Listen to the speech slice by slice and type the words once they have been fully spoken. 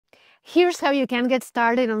Here's how you can get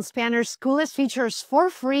started on Spanner's coolest features for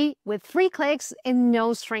free with 3 clicks and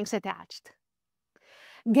no strings attached.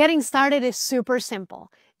 Getting started is super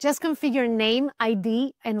simple. Just configure name,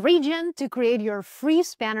 ID, and region to create your free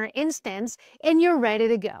Spanner instance and you're ready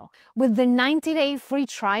to go. With the 90-day free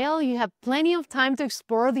trial, you have plenty of time to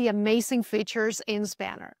explore the amazing features in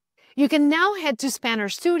Spanner. You can now head to Spanner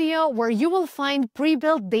Studio, where you will find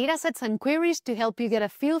pre-built datasets and queries to help you get a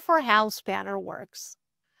feel for how Spanner works.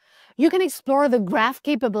 You can explore the graph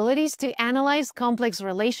capabilities to analyze complex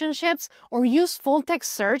relationships or use full-text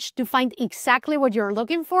search to find exactly what you're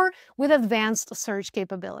looking for with advanced search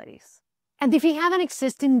capabilities. And if you have an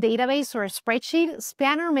existing database or a spreadsheet,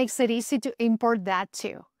 Spanner makes it easy to import that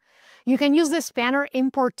too. You can use the Spanner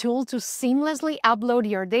import tool to seamlessly upload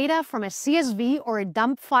your data from a CSV or a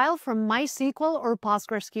dump file from MySQL or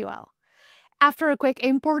PostgreSQL. After a quick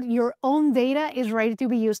import, your own data is ready to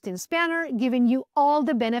be used in Spanner, giving you all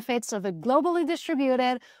the benefits of a globally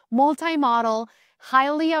distributed, multi-model,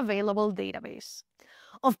 highly available database.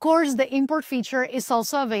 Of course, the import feature is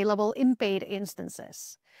also available in paid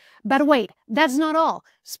instances. But wait, that's not all.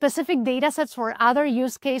 Specific datasets for other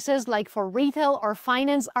use cases, like for retail or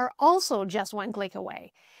finance, are also just one click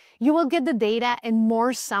away. You will get the data and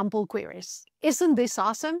more sample queries. Isn't this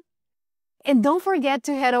awesome? And don't forget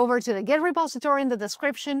to head over to the Git repository in the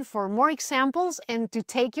description for more examples and to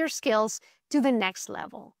take your skills to the next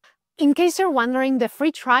level. In case you're wondering, the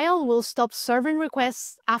free trial will stop serving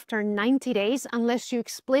requests after 90 days unless you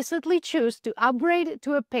explicitly choose to upgrade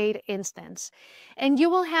to a paid instance. And you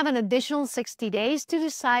will have an additional 60 days to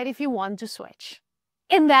decide if you want to switch.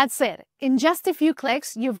 And that's it. In just a few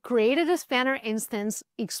clicks, you've created a Spanner instance,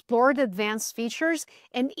 explored advanced features,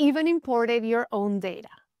 and even imported your own data.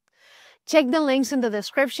 Check the links in the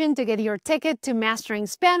description to get your ticket to mastering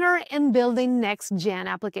Spanner and building next-gen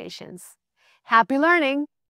applications. Happy learning!